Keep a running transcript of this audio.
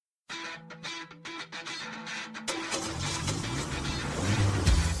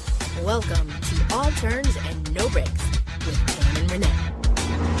Welcome to All Turns and No Breaks with Tam and Renee.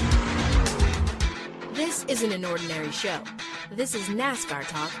 This isn't an ordinary show. This is NASCAR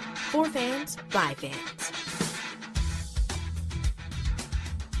talk for fans by fans.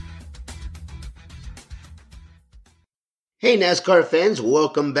 Hey NASCAR fans,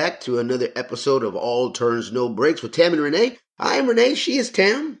 welcome back to another episode of All Turns No Breaks with Tam and Renee. I am Renee, she is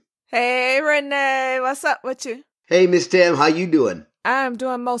Tam. Hey Renee, what's up with you? Hey Miss Tam, how you doing? I'm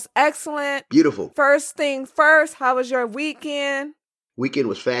doing most excellent. Beautiful. First thing first, how was your weekend? Weekend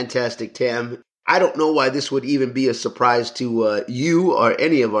was fantastic, Tam. I don't know why this would even be a surprise to you or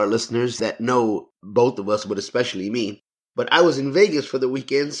any of our listeners that know both of us, but especially me. But I was in Vegas for the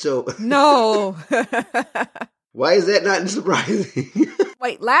weekend, so... No. Why is that not surprising?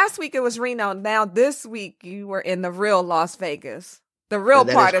 Wait, last week it was Reno. Now this week you were in the real Las Vegas. The real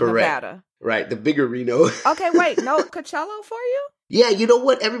part of Nevada. Right, the bigger Reno. Okay, wait, no Coachella for you? Yeah, you know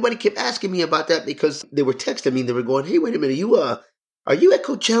what? Everybody kept asking me about that because they were texting me. They were going, hey, wait a minute, are you at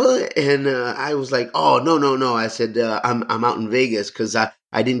Coachella? And I was like, oh, no. I said, I'm out in Vegas because I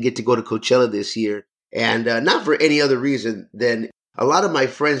didn't get to go to Coachella this year. And not for any other reason than a lot of my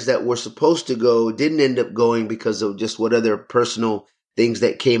friends that were supposed to go didn't end up going because of just what other personal things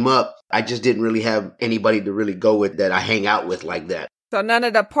that came up. I just didn't really have anybody to really go with that I hang out with like that. So none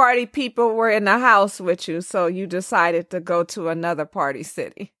of the party people were in the house with you, so you decided to go to another party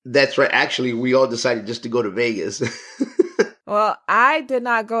city. That's right. Actually, we all decided just to go to Vegas. Well, I did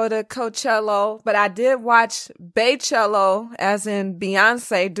not go to Coachella, but I did watch Beychella, as in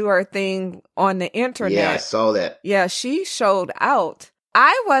Beyonce, do her thing on the internet. Yeah, I saw that. Yeah, she showed out.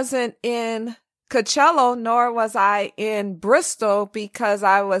 I wasn't in Coachella, nor was I in Bristol because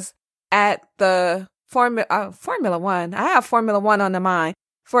I was at the Formula One. I have Formula One on the mind.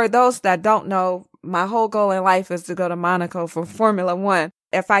 For those that don't know, my whole goal in life is to go to Monaco for Formula One.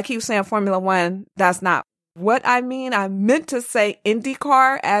 If I keep saying Formula One, that's not what I mean. I meant to say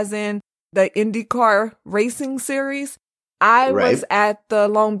IndyCar, as in the IndyCar racing series. I was at the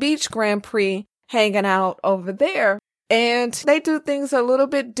Long Beach Grand Prix hanging out over there. And they do things a little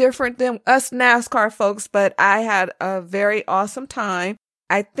bit different than us NASCAR folks, but I had a very awesome time.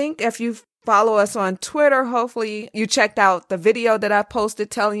 I think if you follow us on Twitter, hopefully you checked out the video that I posted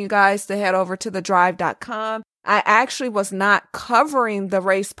telling you guys to head over to thedrive.com. I actually was not covering the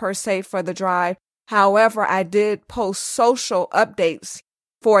race per se for the drive. However, I did post social updates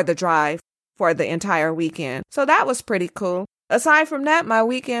for the drive for the entire weekend. So that was pretty cool. Aside from that, my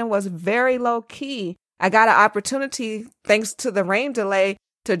weekend was very low key. I got an opportunity, thanks to the rain delay,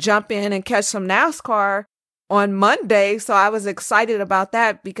 to jump in and catch some NASCAR on Monday. So I was excited about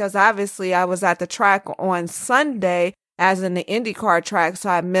that because obviously I was at the track on Sunday, as in the IndyCar track. So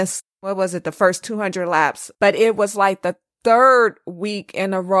I missed, the first 200 laps. But it was like the third week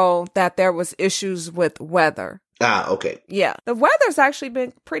in a row that there was issues with weather. Ah, okay. Yeah. The weather's actually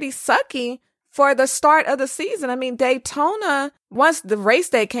been pretty sucky for the start of the season. I mean, Daytona, once the race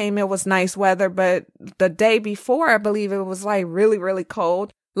day came, it was nice weather, but the day before, I believe it was like really, really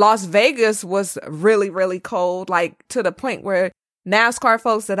cold. Las Vegas was really, really cold, like to the point where NASCAR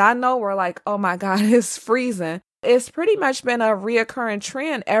folks that I know were like, oh my God, it's freezing. It's pretty much been a reoccurring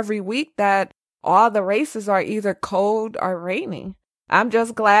trend every week that all the races are either cold or rainy. I'm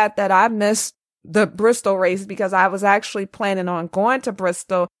just glad that I missed the Bristol race because I was actually planning on going to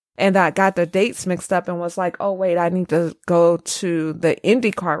Bristol and I got the dates mixed up and was like, oh wait, I need to go to the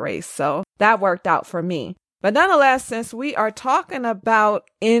IndyCar race. So that worked out for me. But nonetheless, since we are talking about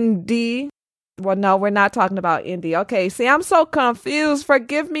Indy, well, no, we're not talking about Indy. Okay, see, I'm so confused.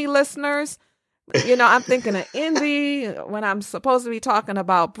 Forgive me, listeners. You know, I'm thinking of Indy when I'm supposed to be talking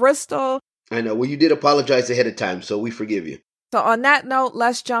about Bristol. I know. Well, you did apologize ahead of time, so we forgive you. So on that note,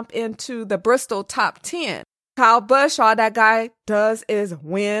 let's jump into the Bristol top 10. Kyle Busch, all that guy does is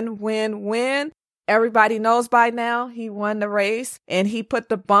win, win, win. Everybody knows by now he won the race and he put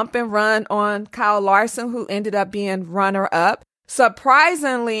the bump and run on Kyle Larson, who ended up being runner-up.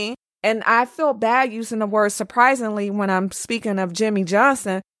 Surprisingly, and I feel bad using the word surprisingly when I'm speaking of Jimmie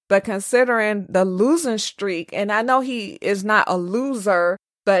Johnson, but considering the losing streak, and I know he is not a loser,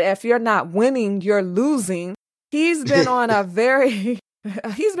 but if you're not winning, you're losing. He's been on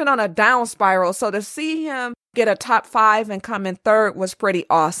he's been on a down spiral. So to see him get a top 5 and come in third was pretty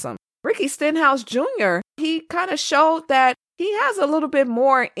awesome. Ricky Stenhouse Jr., he kind of showed that he has a little bit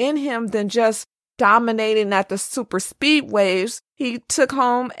more in him than just dominating at the super speedways. He took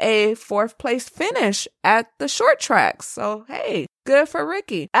home a 4th place finish at the short tracks. So, hey, good for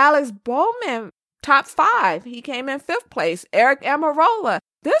Ricky. Alex Bowman, top 5. He came in 5th place. Eric Almirola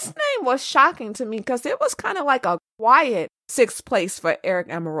This name was shocking to me because it was kind of like a quiet sixth place for Eric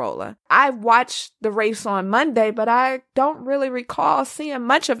Almirola. I watched the race on Monday, but I don't really recall seeing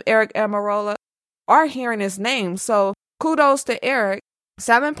much of Eric Almirola or hearing his name. So kudos to Eric.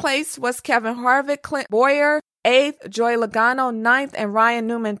 Seventh place was Kevin Harvick, Clint Bowyer, 8th, Joey Logano, 9th, and Ryan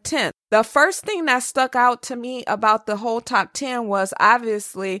Newman, 10th. The first thing that stuck out to me about the whole top 10 was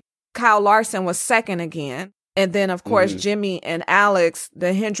obviously Kyle Larson was second again. And then, of course, Jimmy and Alex,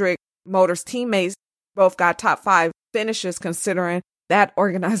 the Hendrick Motors teammates, both got top 5 finishes, considering that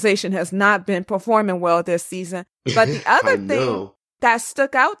organization has not been performing well this season. But the other thing that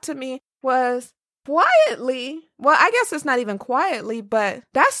stuck out to me was quietly, well, I guess it's not even quietly, but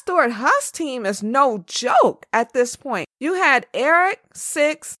that Stewart-Haas team is no joke at this point. You had Eric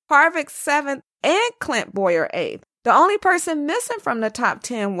 6th, Harvick 7th, and Clint Bowyer 8th. The only person missing from the top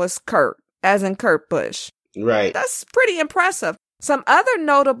 10 was Kurt, as in Kurt Busch. Right. That's pretty impressive. Some other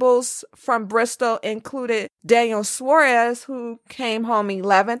notables from Bristol included Daniel Suarez, who came home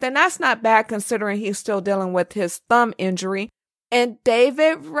 11th, and that's not bad considering he's still dealing with his thumb injury. And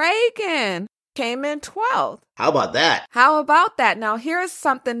David Reagan came in 12th. How about that? How about that? Now, here's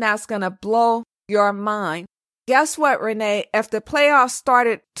something that's going to blow your mind. Guess what, Renee? If the playoffs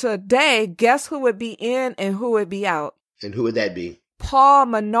started today, guess who would be in and who would be out? And who would that be? Paul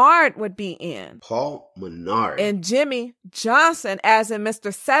Menard would be in. Paul Menard. And Jimmy Johnson, as in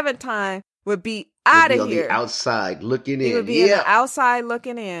Mr. Seven Time, would be out of here. On the outside looking in. He would be in the outside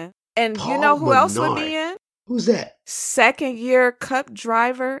looking in. And Paul you know who Menard. else would be in? Who's that? Second year Cup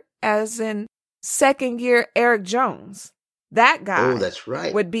driver, as in second year Eric Jones. That guy. Oh, that's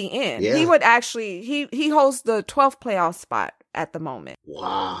right. Would be in. Yeah. He would actually, he holds the 12th playoff spot at the moment.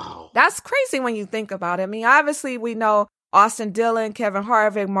 Wow. That's crazy when you think about it. I mean, obviously we know Austin Dillon, Kevin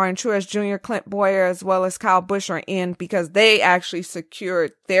Harvick, Martin Truex Jr., Clint Bowyer, as well as Kyle Busch are in because they actually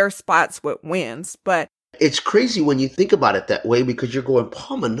secured their spots with wins. But it's crazy when you think about it that way because you're going,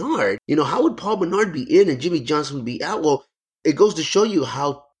 Paul Menard, how would Paul Menard be in and Jimmy Johnson be out? Well, it goes to show you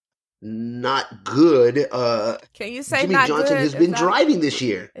how not good can you say Jimmy not Johnson good? has been driving this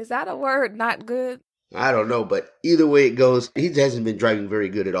year. Is that a word, not good? I don't know, but either way it goes, he hasn't been driving very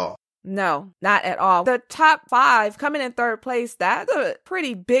good at all. No, not at all. The top 5 coming in third place, that's a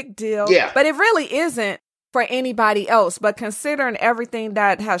pretty big deal. Yeah. But it really isn't for anybody else. But considering everything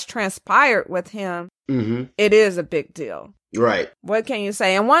that has transpired with him, it is a big deal. Right. What can you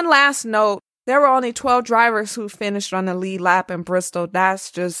say? And one last note, there were only 12 drivers who finished on the lead lap in Bristol.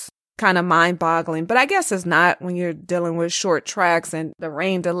 That's just kind of mind-boggling. But I guess it's not when you're dealing with short tracks and the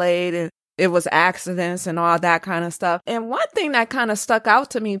rain delayed and it was accidents and all that kind of stuff. And one thing that kind of stuck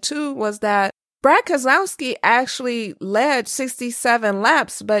out to me, too, was that Brad Keselowski actually led 67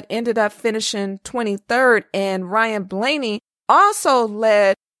 laps, but ended up finishing 23rd. And Ryan Blaney also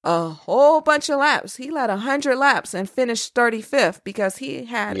led a whole bunch of laps. He led 100 laps and finished 35th because he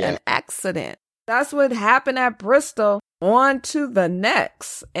had an accident. That's what happened at Bristol. On to the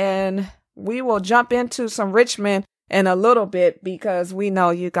next. And we will jump into some Richmond in a little bit because we know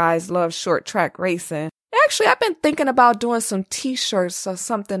you guys love short track racing. Actually, I've been thinking about doing some t-shirts or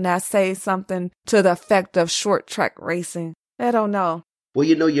something that say something to the effect of short track racing. I don't know. Well,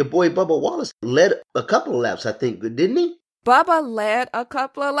 your boy Bubba Wallace led a couple of laps, I think, didn't he? Bubba led a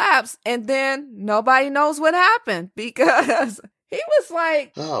couple of laps and then nobody knows what happened because he was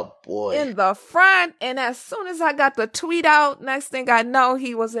like, oh boy, in the front. And as soon as I got the tweet out, next thing I know,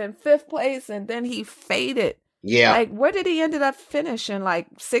 he was in 5th place and then he faded. Yeah. Like, where did he ended up finishing? Like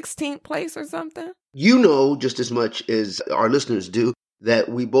 16th place or something? You know just as much as our listeners do that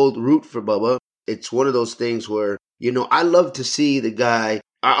we both root for Bubba. It's one of those things where, I love to see the guy.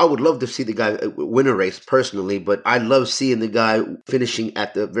 I would love to see the guy win a race personally, but I love seeing the guy finishing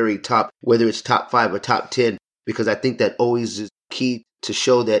at the very top, whether it's top 5 or top 10, because I think that always is key to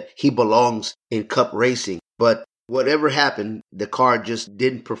show that he belongs in Cup racing. But whatever happened, the car just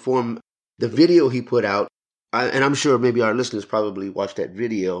didn't perform. The video he put out, and I'm sure maybe our listeners probably watched that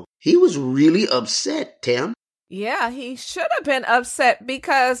video, he was really upset, Tam. Yeah, he should have been upset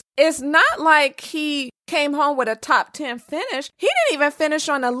because it's not like he came home with a top 10 finish. He didn't even finish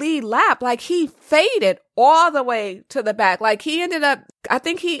on the lead lap. Like, he faded all the way to the back. Like, he ended up, I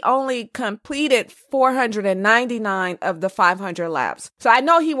think he only completed 499 of the 500 laps. So I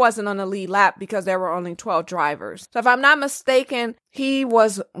know he wasn't on the lead lap because there were only 12 drivers. So if I'm not mistaken, he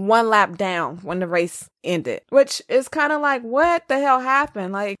was 1 lap down when the race ended, which is kind of like, what the hell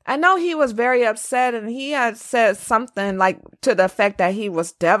happened? Like, I know he was very upset and he had said something like to the effect that he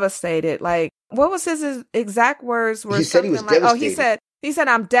was devastated. Like, what was his exact words? He said he was devastated. He said,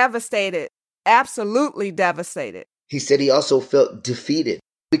 I'm devastated. Absolutely devastated. He said he also felt defeated.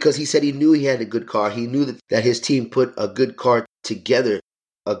 because he said he knew he had a good car. He knew that his team put a good car together,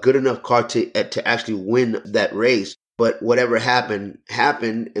 a good enough car to actually win that race. But whatever happened,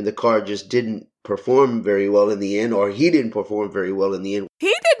 and the car just didn't perform very well in the end, or he didn't perform very well in the end.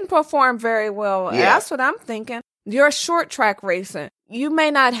 He didn't perform very well. Yeah. That's what I'm thinking. You're short track racing. You may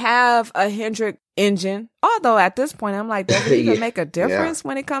not have a Hendrick engine, although at this point I'm like, does it even make a difference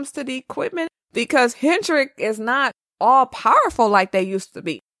when it comes to the equipment? Because Hendrick is not all powerful like they used to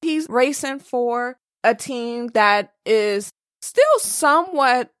be. He's racing for a team that is still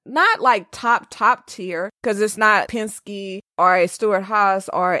somewhat not like top tier, because it's not Penske or a Stewart Haas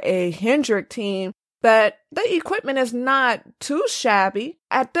or a Hendrick team, but the equipment is not too shabby.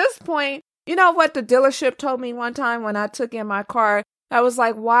 At this point, you know what the dealership told me one time when I took in my car? I was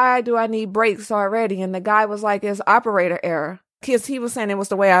like, why do I need brakes already? And the guy was like, it's operator error. Because he was saying it was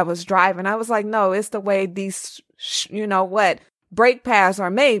the way I was driving. I was like, no, it's the way these, brake pads are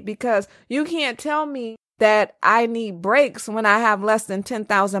made, because you can't tell me that I need brakes when I have less than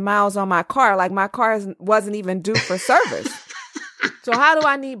 10,000 miles on my car. Like my car wasn't even due for service. So how do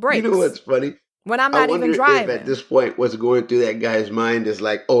I need brakes? You know what's funny? When I'm not even driving. If at this point what's going through that guy's mind is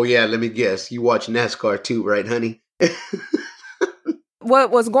like, oh yeah, let me guess, you watch NASCAR too, right, honey?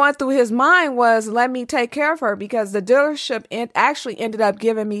 What was going through his mind was, let me take care of her, because the dealership actually ended up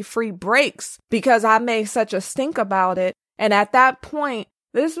giving me free brakes because I made such a stink about it. And at that point,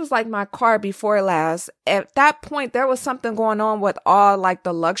 this was like my car before last. At that point, there was something going on with all like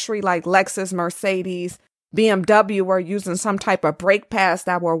the luxury, like Lexus, Mercedes, BMW were using some type of brake pads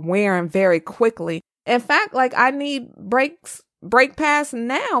that were wearing very quickly. In fact, like I need brake pads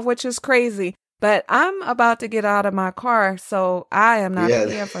now, which is crazy. But I'm about to get out of my car, so I am not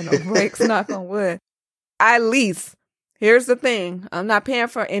paying for no brakes, knock on wood. I lease. Here's the thing. I'm not paying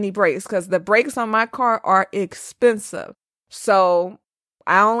for any brakes because the brakes on my car are expensive. So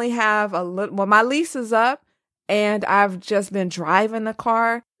I only have a little, well, my lease is up and I've just been driving the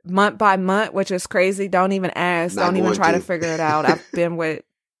car month by month, which is crazy. Don't even ask. Don't even try to figure it out. I've been with,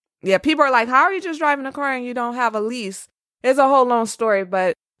 people are like, how are you just driving a car and you don't have a lease? It's a whole long story,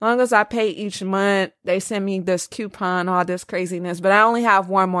 but as long as I pay each month, they send me this coupon, all this craziness, but I only have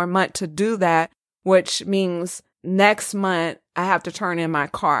one more month to do that, which means next month I have to turn in my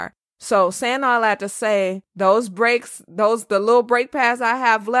car. So saying all that to say, those brakes, the little brake pads I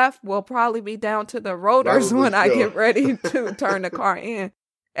have left will probably be down to the rotors when I get ready to turn the car in.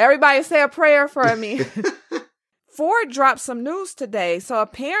 Everybody say a prayer for me. Ford dropped some news today. So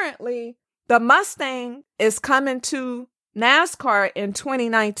apparently the Mustang is coming to NASCAR in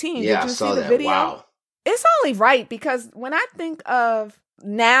 2019. Yeah, Did you I saw see the that. video? Wow. It's only right, because when I think of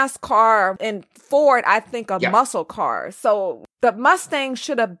NASCAR and Ford, I think of muscle cars. So the Mustang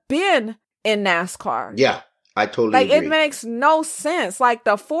should have been in NASCAR. Yeah, I totally agree. It makes no sense. Like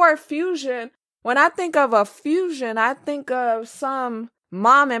the Ford Fusion, when I think of a Fusion, I think of some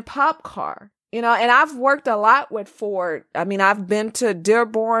mom and pop car, and I've worked a lot with Ford. I mean, I've been to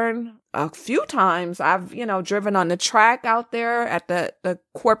Dearborn a few times. I've, driven on the track out there at the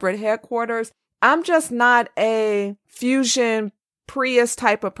corporate headquarters. I'm just not a Fusion Prius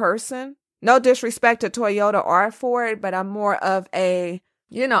type of person. No disrespect to Toyota or Ford, but I'm more of a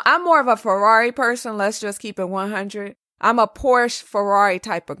Ferrari person. Let's just keep it 100. I'm a Porsche Ferrari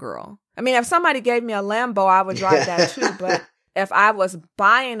type of girl. I mean, if somebody gave me a Lambo, I would drive that too. But if I was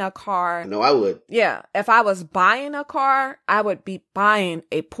buying a car. No, I would. Yeah. If I was buying a car, I would be buying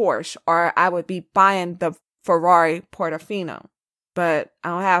a Porsche, or I would be buying the Ferrari Portofino. But I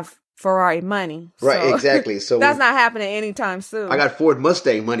don't have Ferrari money. Right, exactly. So that's not happening anytime soon. I got Ford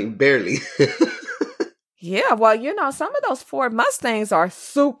Mustang money, barely. Yeah, well, some of those Ford Mustangs are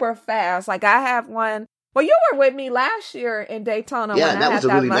super fast. Like I have one. Well, you were with me last year in Daytona. Yeah, when that I was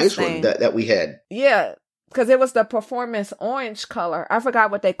had a really nice Mustang. one that we had. Yeah, because it was the performance orange color. I forgot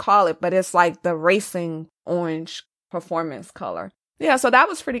what they call it, but it's like the racing orange performance color. Yeah, so that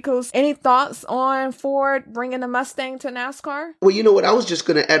was pretty cool. Any thoughts on Ford bringing the Mustang to NASCAR? Well, you know what? I was just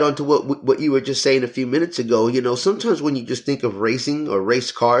going to add on to what you were just saying a few minutes ago. Sometimes when you just think of racing or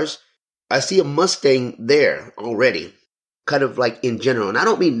race cars, I see a Mustang there already, kind of like in general. And I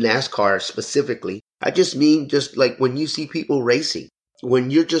don't mean NASCAR specifically. I just mean just like when you see people racing, when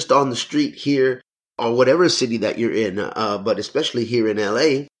you're just on the street here or whatever city that you're in, but especially here in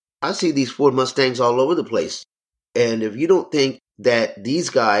LA, I see these Ford Mustangs all over the place. And if you don't think that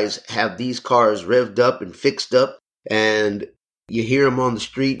these guys have these cars revved up and fixed up, and you hear them on the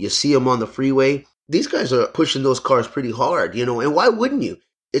street, you see them on the freeway, these guys are pushing those cars pretty hard, and why wouldn't you?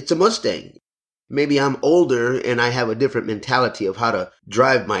 It's a Mustang. Maybe I'm older and I have a different mentality of how to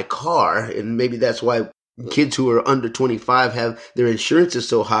drive my car, and maybe that's why kids who are under 25 have their insurance is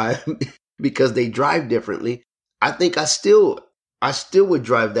so high because they drive differently. I think I still would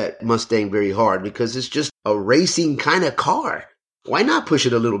drive that Mustang very hard because it's just a racing kind of car. Why not push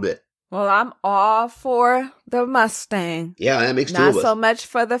it a little bit? Well, I'm all for the Mustang. Yeah, that makes two Not of us. so much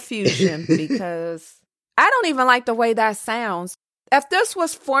for the Fusion because I don't even like the way that sounds. If this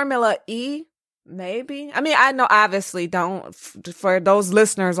was Formula E, maybe. I mean, I know obviously don't. For those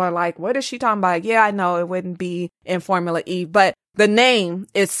listeners are like, what is she talking about? Yeah, I know it wouldn't be in Formula E, but the name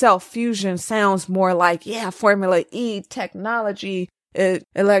itself, Fusion, sounds more like, yeah, Formula E, technology,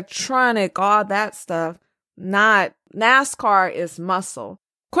 electronic, all that stuff. Not NASCAR is muscle.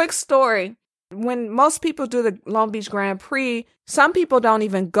 Quick story. When most people do the Long Beach Grand Prix, some people don't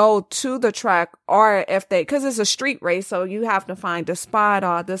even go to the track, or if they, because it's a street race, so you have to find a spot,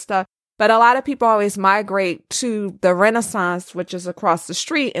 all this stuff. But a lot of people always migrate to the Renaissance, which is across the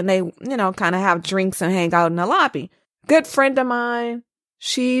street, and they, kind of have drinks and hang out in the lobby. Good friend of mine,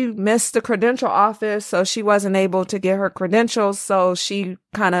 she missed the credential office, so she wasn't able to get her credentials. So she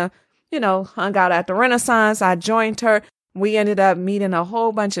kind of, hung out at the Renaissance. I joined her. We ended up meeting a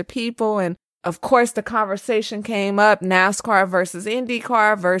whole bunch of people. And of course, the conversation came up, NASCAR versus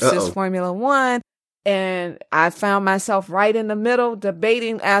IndyCar versus Formula One. And I found myself right in the middle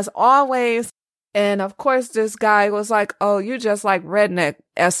debating as always. And of course, this guy was like, oh, you just like redneck,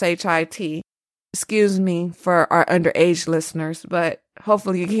 SHIT. Excuse me for our underage listeners, but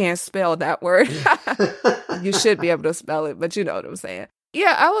hopefully you can't spell that word. You should be able to spell it, but you know what I'm saying.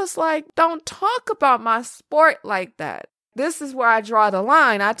 Yeah, I was like, don't talk about my sport like that. This is where I draw the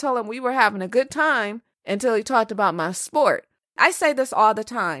line. I told him we were having a good time until he talked about my sport. I say this all the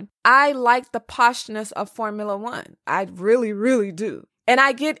time. I like the poshness of Formula One. I really, really do. And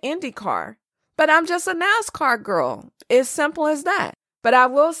I get IndyCar, but I'm just a NASCAR girl. It's simple as that. But I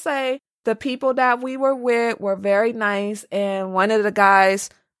will say the people that we were with were very nice. And one of the guys,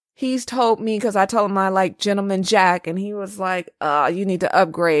 he's told me, because I told him I like Gentleman Jack, and he was like, you need to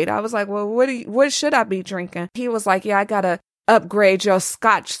upgrade. I was like, well, what should I be drinking? He was like, yeah, I got to upgrade your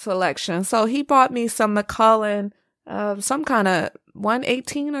Scotch selection. So he bought me some Macallan, some kind of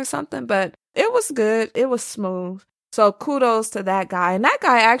 118 or something, but it was good. It was smooth. So kudos to that guy. And that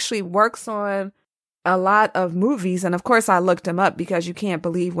guy actually works on a lot of movies. And of course, I looked him up because you can't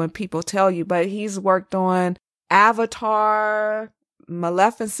believe when people tell you, but he's worked on Avatar,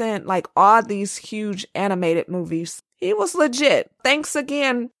 Maleficent, like all these huge animated movies. He was legit. Thanks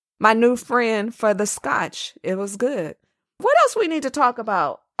again, my new friend, for the Scotch. It was good. What else we need to talk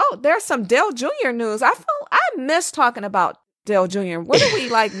about? Oh, there's some Dale Jr. news. I miss talking about Dale Jr. What are we,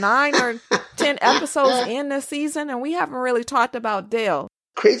 like 9 or 10 episodes in this season, and we haven't really talked about Dale.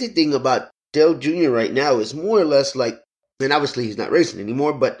 Crazy thing about Dale Jr. right now is more or less like, and obviously he's not racing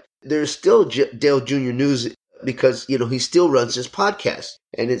anymore, but there's still Dale Jr. news because, he still runs his podcast,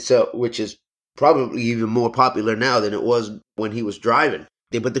 and it's which is probably even more popular now than it was when he was driving.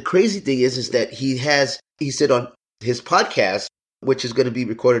 But the crazy thing is that he said on his podcast, which is going to be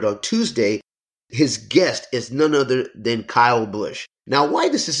recorded on Tuesday, his guest is none other than Kyle Busch. Now, why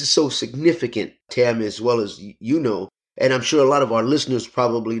this is so significant, Tam, as well as you know, and I'm sure a lot of our listeners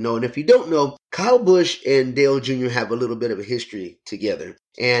probably know, and if you don't know, Kyle Busch and Dale Jr. have a little bit of a history together.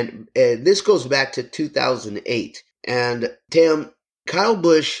 And this goes back to 2008. And Tam, Kyle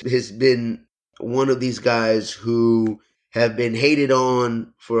Busch has been one of these guys who have been hated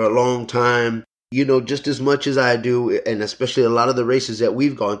on for a long time, just as much as I do, and especially a lot of the races that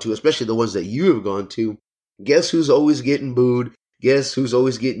we've gone to, especially the ones that you have gone to. Guess who's always getting booed? Guess who's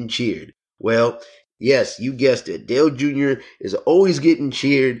always getting cheered? Well, yes, you guessed it. Dale Jr. is always getting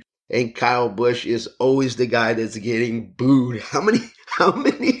cheered, and Kyle Busch is always the guy that's getting booed. How many,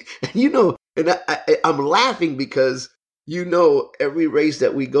 and I'm laughing because, every race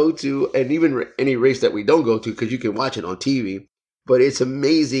that we go to, and even any race that we don't go to, because you can watch it on TV, but it's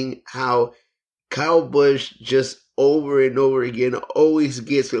amazing how Kyle Busch just over and over again always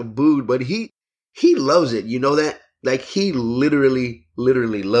gets booed, but he loves it. You know that? Like, he literally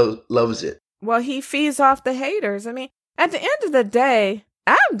loves it. Well, he feeds off the haters. I mean, at the end of the day,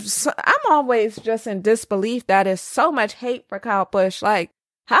 I'm always just in disbelief that there's so much hate for Kyle Busch. Like,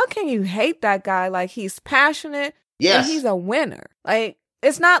 how can you hate that guy? Like, he's passionate. Yes. And he's a winner. Like,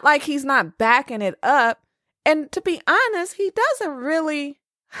 it's not like he's not backing it up. And to be honest, he doesn't really,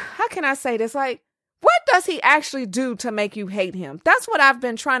 how can I say this? Like, what does he actually do to make you hate him? That's what I've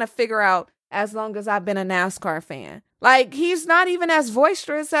been trying to figure out as long as I've been a NASCAR fan. Like, he's not even as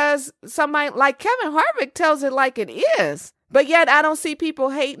boisterous as somebody like Kevin Harvick tells it like it is. But yet I don't see people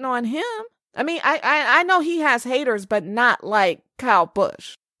hating on him. I mean, I know he has haters, but not like Kyle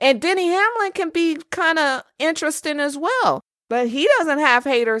Busch. And Denny Hamlin can be kind of interesting as well. But he doesn't have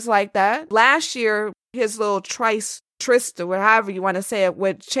haters like that. Last year, his little tryst, or however you want to say it,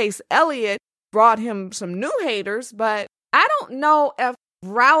 with Chase Elliott brought him some new haters. But I don't know if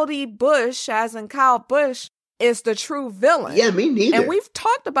Rowdy Bush, as in Kyle Busch, is the true villain. Yeah, me neither. And we've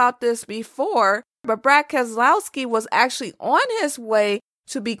talked about this before, but Brad Keselowski was actually on his way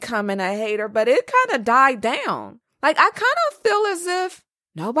to becoming a hater, but it kind of died down. Like, I kind of feel as if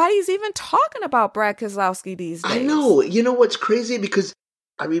nobody's even talking about Brad Keselowski these days. I know. You know what's crazy? Because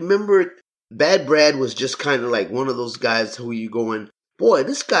I remember Bad Brad was just kind of like one of those guys who you going, boy,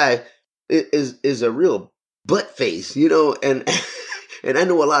 this guy is a real butt face, you know, and and I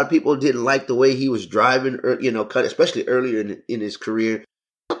know a lot of people didn't like the way he was driving, you know, especially earlier in his career.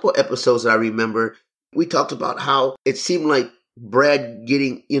 A couple episodes that I remember, we talked about how it seemed like Brad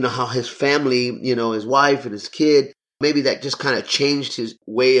getting, you know, how his family, you know, his wife and his kid, maybe that just kind of changed his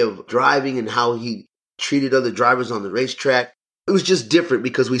way of driving and how he treated other drivers on the racetrack. It was just different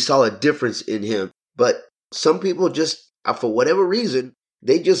because we saw a difference in him. But some people just, for whatever reason,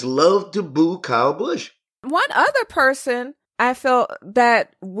 they just love to boo Kyle Busch. One other person I feel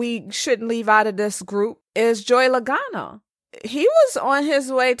that we shouldn't leave out of this group is Joey Logano. He was on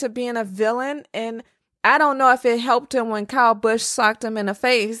his way to being a villain, and I don't know if it helped him when Kyle Busch socked him in the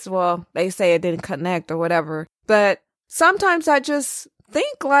face. Well, they say it didn't connect or whatever. But sometimes I just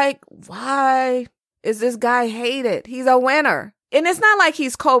think, like, why is this guy hated? He's a winner. And it's not like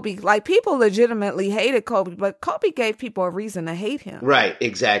he's Kobe. Like, people legitimately hated Kobe, but Kobe gave people a reason to hate him. Right,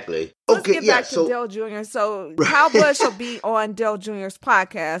 exactly. Let's get back to Dale Jr. So Kyle Busch will be on Dale Jr.'s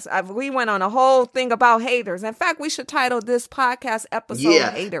podcast. We went on a whole thing about haters. In fact, we should title this podcast episode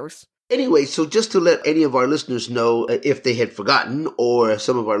Haters. Anyway, so just to let any of our listeners know, if they had forgotten, or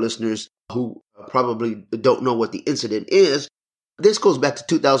some of our listeners who probably don't know what the incident is, this goes back to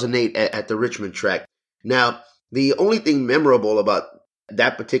 2008 at the Richmond track. Now, the only thing memorable about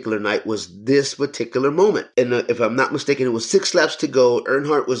that particular night was this particular moment. And if I'm not mistaken, it was 6 laps to go.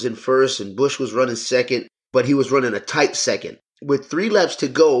 Earnhardt was in first and Busch was running second, but he was running a tight second. With 3 laps to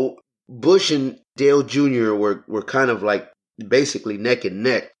go, Busch and Dale Jr. were kind of like basically neck and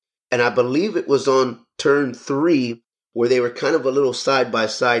neck. And I believe it was on turn 3 where they were kind of a little side by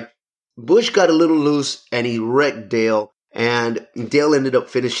side. Busch got a little loose and he wrecked Dale, and Dale ended up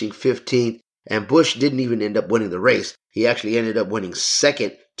finishing 15th. And Busch didn't even end up winning the race. He actually ended up winning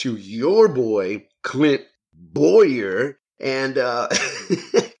second to your boy, Clint Bowyer. And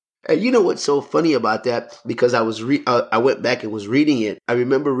and you know what's so funny about that? Because I went back and was reading it. I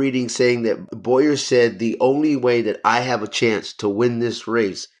remember reading saying that Bowyer said the only way that I have a chance to win this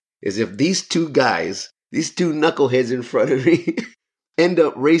race is if these two guys, these two knuckleheads in front of me, end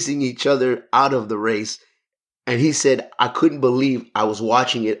up racing each other out of the race. And he said, I couldn't believe I was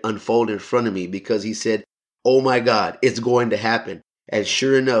watching it unfold in front of me, because he said, oh my God, it's going to happen. And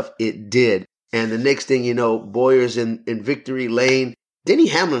sure enough, it did. And the next thing you know, Bowyer's in victory lane. Denny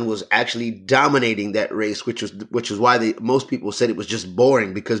Hamlin was actually dominating that race, which was why most people said it was just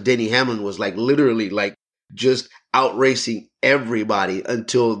boring, because Denny Hamlin was like literally like just out racing everybody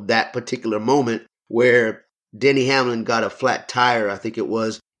until that particular moment where Denny Hamlin got a flat tire, I think it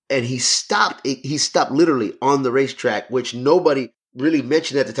was. And he stopped literally on the racetrack, which nobody really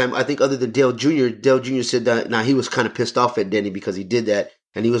mentioned at the time. I think other than Dale Jr. Dale Jr. said that now he was kind of pissed off at Denny because he did that.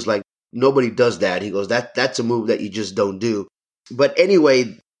 And he was like, nobody does that. He goes, that's a move that you just don't do. But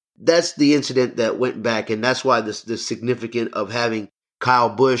anyway, that's the incident that went back. And that's why the significant of having Kyle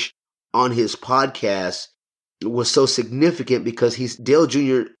Busch on his podcast was so significant, because Dale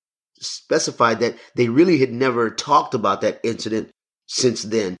Jr. specified that they really had never talked about that incident since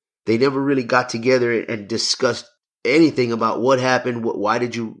then. They never really got together and discussed anything about what happened. Why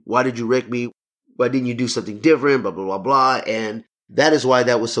did you wreck me? Why didn't you do something different? Blah, blah, blah, blah. And that is why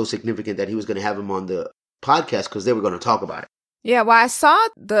that was so significant that he was going to have him on the podcast, because they were going to talk about it. Yeah, well, I saw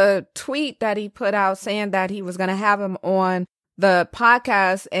the tweet that he put out saying that he was going to have him on the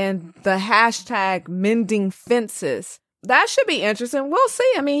podcast and the hashtag mending fences. That should be interesting. We'll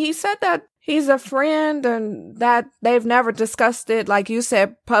see. I mean, he said that he's a friend and that they've never discussed it, like you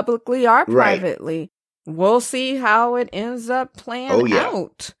said, publicly or privately. Right. We'll see how it ends up playing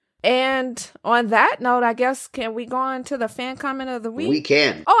out. And on that note, I guess, can we go on to the fan comment of the week? We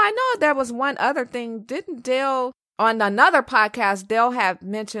can. Oh, I know there was one other thing. Didn't Dale, on another podcast, Dale had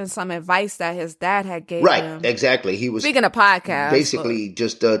mentioned some advice that his dad had gave him? Right, exactly. He was, speaking of podcasts, basically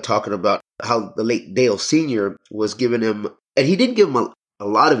just talking about how the late Dale Sr. was giving him, and he didn't give him a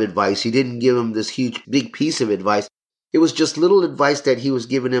lot of advice. He didn't give him this huge, big piece of advice. It was just little advice that he was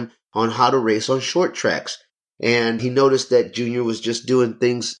giving him on how to race on short tracks. And he noticed that Junior was just doing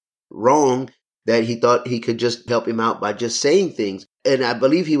things wrong, that he thought he could just help him out by just saying things. And I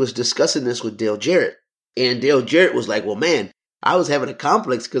believe he was discussing this with Dale Jarrett. And Dale Jarrett was like, well, man, I was having a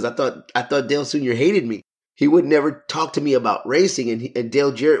complex because I thought Dale Sr. hated me. He would never talk to me about racing. And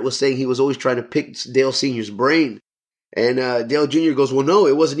Dale Jarrett was saying he was always trying to pick Dale Sr.'s brain. And Dale Jr. goes, well, no,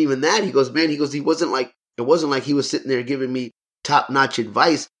 it wasn't even that. He goes, man, it wasn't like he was sitting there giving me top-notch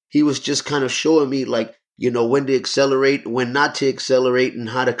advice. He was just kind of showing me, like, when to accelerate, when not to accelerate, and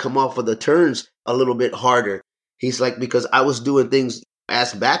how to come off of the turns a little bit harder. He's like, because I was doing things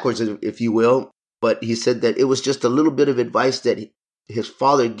ass backwards, if you will. But he said that it was just a little bit of advice that his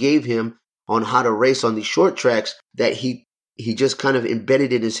father gave him on how to race on these short tracks that he just kind of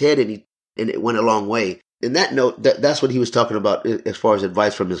embedded in his head, and it went a long way. In that note, that's what he was talking about as far as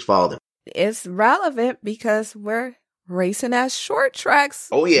advice from his father. It's relevant because we're racing at short tracks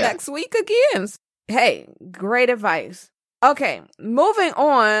next week again. Hey, great advice. Okay, moving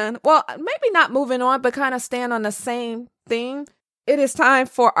on. Well, maybe not moving on, but kind of staying on the same thing. It is time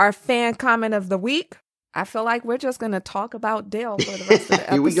for our fan comment of the week. I feel like we're just going to talk about Dale for the rest of the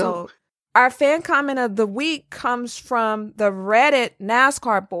episode. Here we go. Our fan comment of the week comes from the Reddit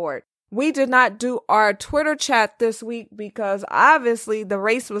NASCAR board. We did not do our Twitter chat this week because obviously the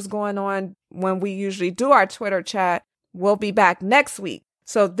race was going on when we usually do our Twitter chat. We'll be back next week.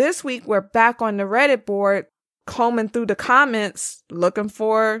 So this week we're back on the Reddit board, combing through the comments, looking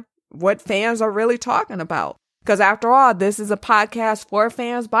for what fans are really talking about. Because after all, this is a podcast for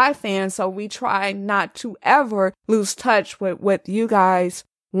fans by fans. So we try not to ever lose touch with what you guys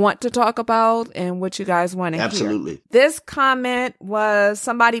want to talk about and what you guys want to hear. Absolutely. This comment was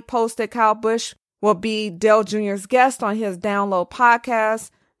somebody posted Kyle Busch will be Dale Jr.'s guest on his Download podcast.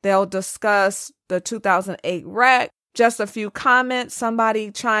 They'll discuss the 2008 wreck. Just a few comments.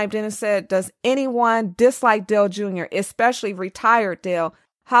 Somebody chimed in and said, does anyone dislike Dale Jr., especially retired Dale?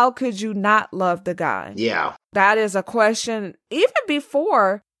 How could you not love the guy? Yeah. That is a question. Even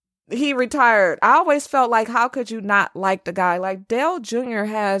before he retired, I always felt like, how could you not like the guy? Like, Dale Jr.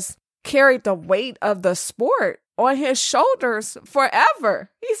 has carried the weight of the sport on his shoulders forever.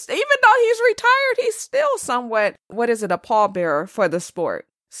 Even though he's retired, he's still somewhat, a pallbearer for the sport.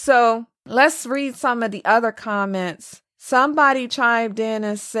 So let's read some of the other comments. Somebody chimed in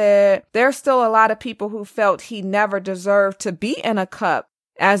and said, there's still a lot of people who felt he never deserved to be in a cup,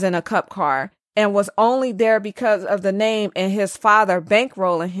 as in a cup car, and was only there because of the name and his father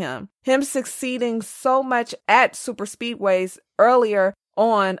bankrolling him. Him succeeding so much at super speedways earlier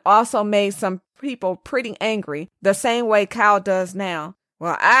on also made some people pretty angry, the same way Kyle does now.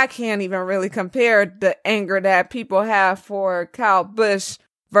 Well, I can't even really compare the anger that people have for Kyle Busch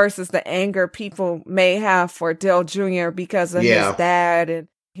versus the anger people may have for Dale Jr. because of his dad and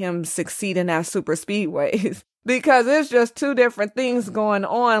him succeeding at super speedways. Because it's just two different things going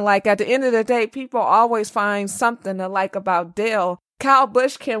on. Like, at the end of the day, people always find something to like about Dale. Kyle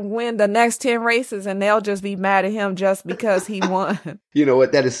Busch can win the next 10 races and they'll just be mad at him just because he won. You know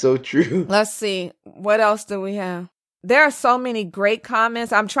what? That is so true. Let's see. What else do we have? There are so many great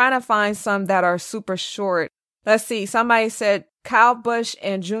comments. I'm trying to find some that are super short. Let's see. Somebody said Kyle Busch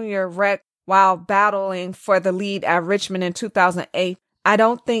and Jr. wrecked while battling for the lead at Richmond in 2008. I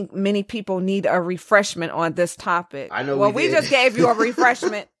don't think many people need a refreshment on this topic. I know. Well, we just gave you a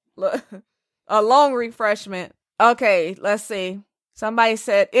refreshment. Look, a long refreshment. Okay, let's see. Somebody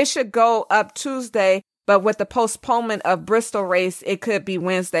said it should go up Tuesday, but with the postponement of Bristol race, it could be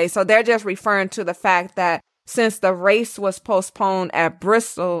Wednesday. So they're just referring to the fact that since the race was postponed at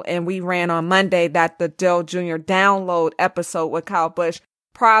Bristol and we ran on Monday, that the Dale Jr. download episode with Kyle Busch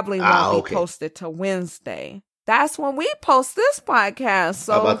probably won't be posted to Wednesday. That's when we post this podcast.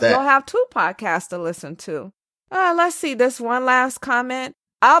 So you'll have two podcasts to listen to. Let's see this one last comment.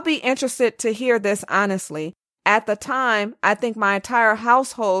 I'll be interested to hear this honestly. At the time, I think my entire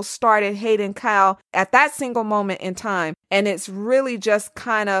household started hating Kyle at that single moment in time. And it's really just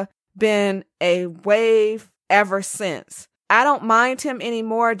kind of been a wave ever since. I don't mind him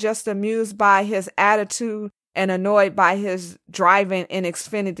anymore, just amused by his attitude and annoyed by his driving in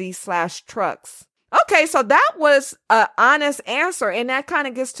Xfinity/trucks. Okay, so that was an honest answer, and that kind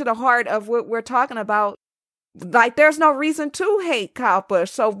of gets to the heart of what we're talking about. Like, there's no reason to hate Kyle Busch.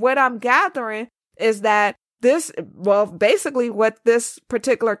 So what I'm gathering is that basically what this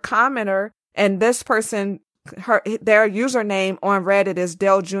particular commenter and this person, their username on Reddit is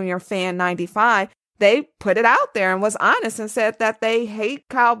Dale Jr. Fan 95. They put it out there and was honest and said that they hate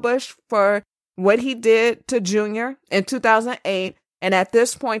Kyle Busch for what he did to Jr. in 2008. And at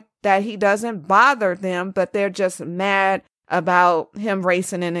this point that he doesn't bother them, but they're just mad about him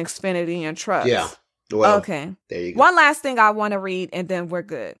racing in Xfinity and trucks. Yeah. Well, okay. There you go. One last thing I want to read, and then we're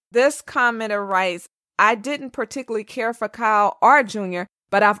good. This commenter writes, I didn't particularly care for Kyle or Jr.,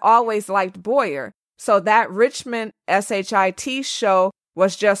 but I've always liked Boyer. So that Richmond SHIT show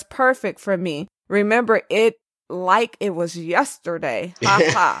was just perfect for me. Remember it like it was yesterday.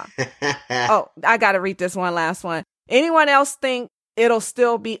 Ha ha. Oh, I got to read this one last one. Anyone else think it'll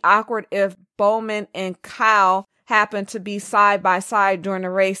still be awkward if Bowman and Kyle happen to be side by side during the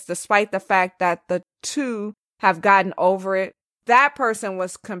race, despite the fact that the two have gotten over it? That person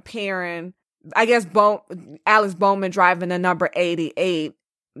was comparing, I guess, Alex Bowman driving the number 88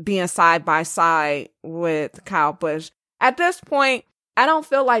 being side by side with Kyle Busch. At this point, I don't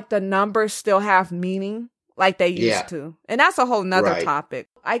feel like the numbers still have meaning like they used to. And that's a whole nother topic.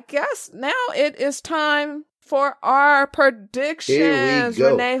 I guess now it is time for our predictions. Here we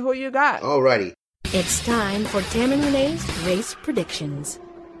go. Renee, who you got? Alrighty. It's time for Tam and Renee's race predictions.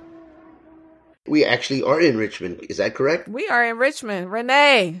 We actually are in Richmond. Is that correct? We are in Richmond.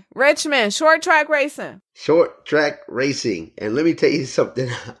 Renee, Richmond, short track racing. Short track racing. And let me tell you something.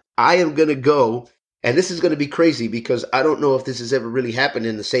 I am going to go, and this is going to be crazy because I don't know if this has ever really happened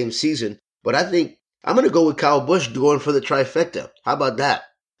in the same season, but I think I'm going to go with Kyle Busch going for the trifecta. How about that?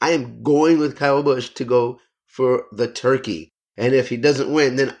 I am going with Kyle Busch to go for the turkey. And if he doesn't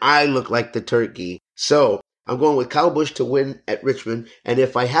win, then I look like the turkey. So I'm going with Kyle Busch to win at Richmond. And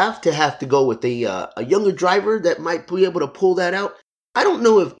if I have to go with a younger driver that might be able to pull that out, I don't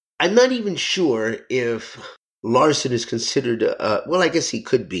know if, I'm not even sure if Larson is considered, well, I guess he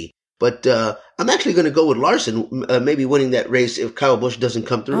could be. But I'm actually going to go with Larson, maybe winning that race if Kyle Busch doesn't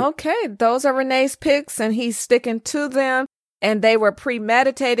come through. Okay, those are Renee's picks, and he's sticking to them. And they were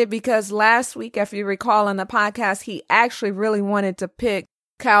premeditated because last week, if you recall in the podcast, he actually really wanted to pick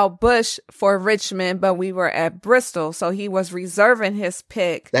Kyle Busch for Richmond, but we were at Bristol, so he was reserving his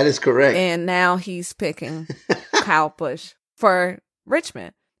pick. That is correct. And now he's picking Kyle Busch for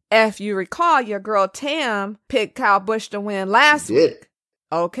Richmond. If you recall, your girl Tam picked Kyle Busch to win last week.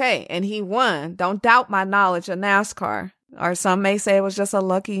 Okay, and he won. Don't doubt my knowledge of NASCAR. Or some may say it was just a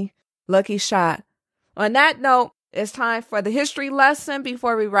lucky shot. On that note, it's time for the history lesson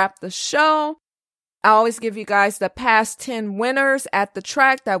before we wrap the show. I always give you guys the past 10 winners at the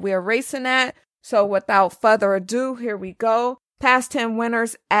track that we are racing at. So without further ado, here we go. Past 10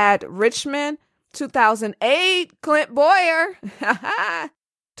 winners at Richmond. 2008, Clint Boyer.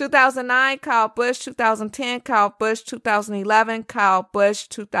 2009, Kyle Busch. 2010, Kyle Busch. 2011, Kyle Busch.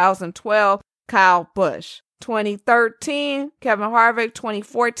 2012, Kyle Busch. 2013, Kevin Harvick.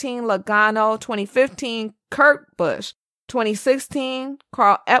 2014, Logano. 2015, Kurt Busch. 2016,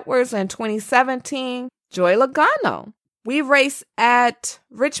 Carl Edwards. And 2017, Joey Logano. We race at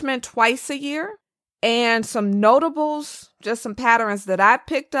Richmond twice a year. And some notables, just some patterns that I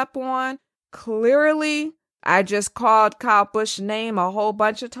picked up on. Clearly, I just called Kyle Busch's name a whole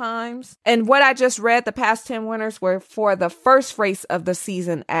bunch of times. And what I just read, the past 10 winners were for the first race of the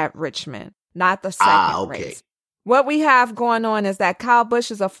season at Richmond, not the second race. What we have going on is that Kyle Busch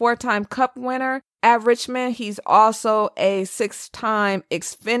is a 4-time Cup winner at Richmond. He's also a 6-time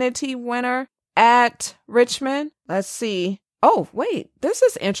Xfinity winner at Richmond. Let's see. Oh, wait, this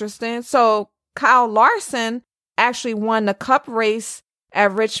is interesting. So Kyle Larson actually won the Cup race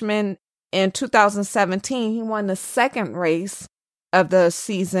at Richmond in 2017. He won the second race of the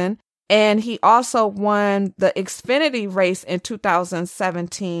season, and he also won the Xfinity race in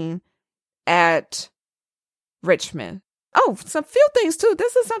 2017 at Richmond. Oh, some few things too.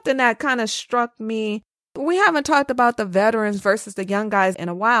 This is something that kind of struck me. We haven't talked about the veterans versus the young guys in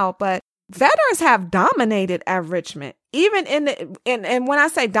a while, but veterans have dominated at Richmond. Even and when I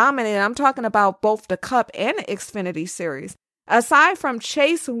say dominated, I'm talking about both the Cup and the Xfinity series. Aside from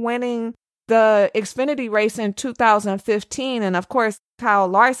Chase winning the Xfinity race in 2015, and of course, Kyle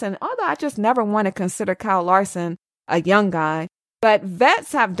Larson, although I just never want to consider Kyle Larson a young guy, but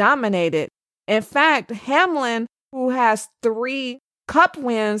vets have dominated. In fact, Hamlin, who has 3 Cup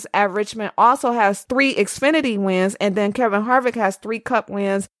wins at Richmond, also has 3 Xfinity wins, and then Kevin Harvick has 3 Cup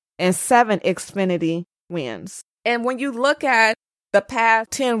wins and 7 Xfinity wins. And when you look at the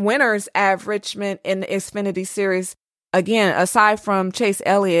past 10 winners at Richmond in the Xfinity series, again, aside from Chase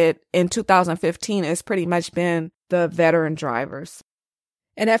Elliott in 2015, it's pretty much been the veteran drivers.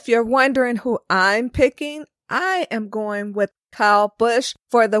 And if you're wondering who I'm picking, I am going with Kyle Busch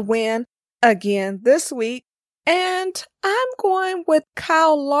for the win again this week. And I'm going with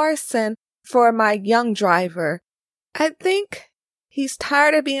Kyle Larson for my young driver. I think he's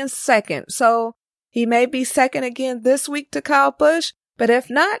tired of being second, so he may be second again this week to Kyle Busch, but if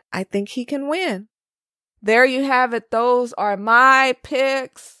not, I think he can win. There you have it. Those are my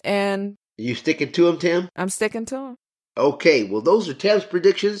picks. And You sticking to them, Tam? I'm sticking to them. Okay, well, those are Tam's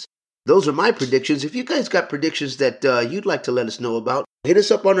predictions. Those are my predictions. If you guys got predictions that you'd like to let us know about, hit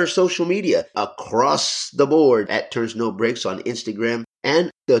us up on our social media across the board at Turns No Breaks on Instagram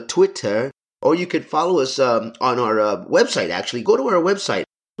and the Twitter. Or you can follow us on our website, actually. Go to our website.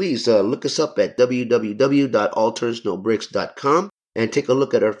 Please look us up at www.allturnsnobricks.com and take a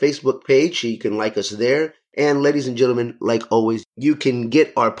look at our Facebook page. You can like us there. And ladies and gentlemen, like always, you can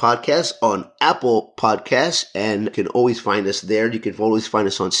get our podcast on Apple Podcasts and you can always find us there. You can always find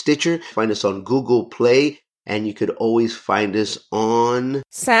us on Stitcher, find us on Google Play, and you could always find us on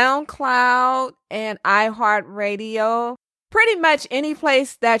SoundCloud and iHeartRadio. Pretty much any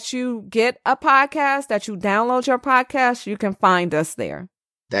place that you get a podcast, that you download your podcast, you can find us there.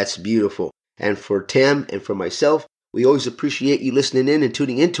 That's beautiful. And for Tam and for myself, we always appreciate you listening in and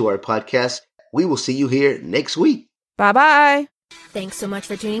tuning into our podcast. We will see you here next week. Bye-bye. Thanks so much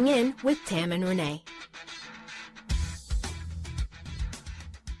for tuning in with Tam and Renee.